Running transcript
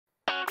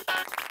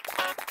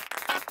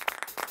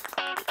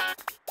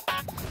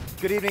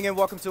Good evening and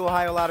welcome to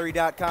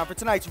OhioLottery.com for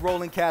tonight's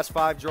Rolling Cash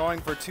 5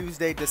 drawing for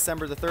Tuesday,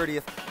 December the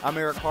 30th. I'm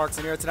Eric Parks,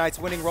 and here are tonight's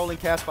winning Rolling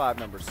Cash 5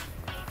 numbers.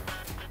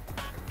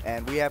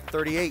 And we have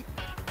 38,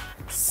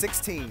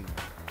 16,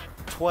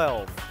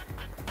 12,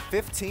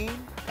 15,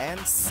 and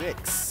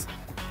 6.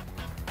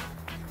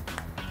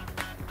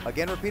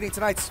 Again, repeating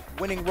tonight's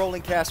winning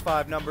Rolling Cash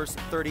 5 numbers: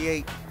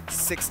 38,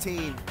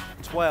 16,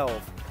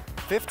 12,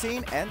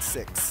 15, and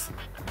 6.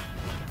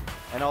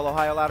 And all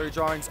Ohio Lottery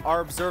drawings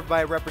are observed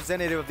by a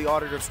representative of the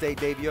Auditor of State,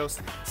 Dave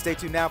Yost. Stay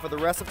tuned now for the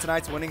rest of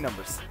tonight's winning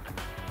numbers.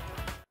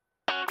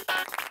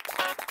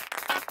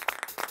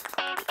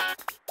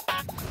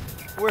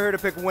 We're here to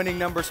pick winning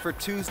numbers for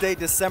Tuesday,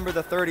 December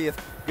the 30th.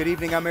 Good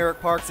evening, I'm Eric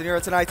Parks, and here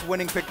are tonight's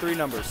winning pick 3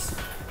 numbers.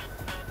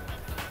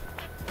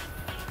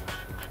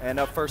 And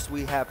up first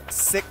we have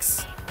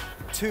 6,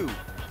 2,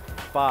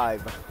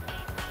 5.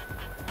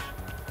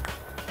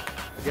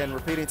 Again,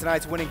 repeating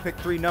tonight's winning pick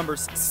 3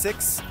 numbers: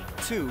 6,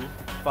 2,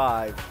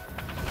 5.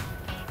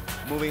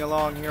 Moving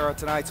along, here are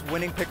tonight's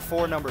winning pick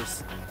 4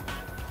 numbers: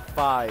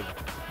 5,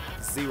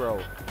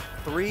 0,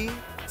 3,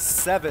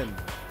 7.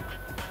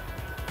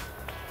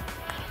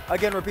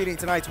 Again, repeating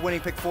tonight's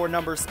winning pick 4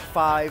 numbers: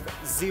 5,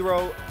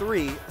 0,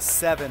 3,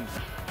 7.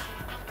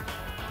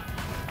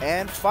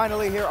 And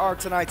finally, here are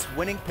tonight's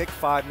winning pick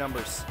 5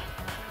 numbers: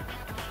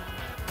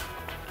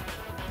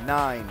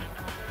 9,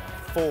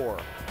 4,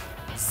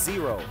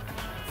 0,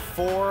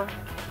 4,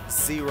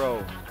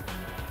 0.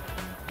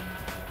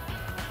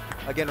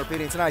 Again,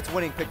 repeating tonight's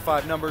winning pick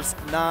 5 numbers: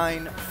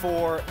 9,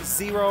 4,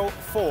 0,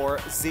 4,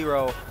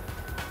 0.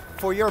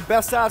 For your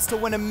best odds to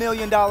win $1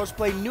 million,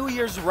 play New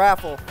Year's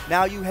raffle.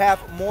 Now you have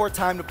more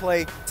time to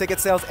play.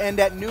 Ticket sales end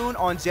at noon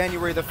on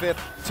January the 5th.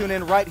 Tune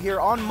in right here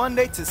on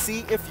Monday to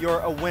see if you're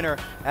a winner.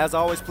 As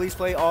always, please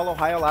play all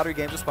Ohio Lottery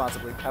games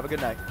responsibly. Have a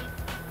good night.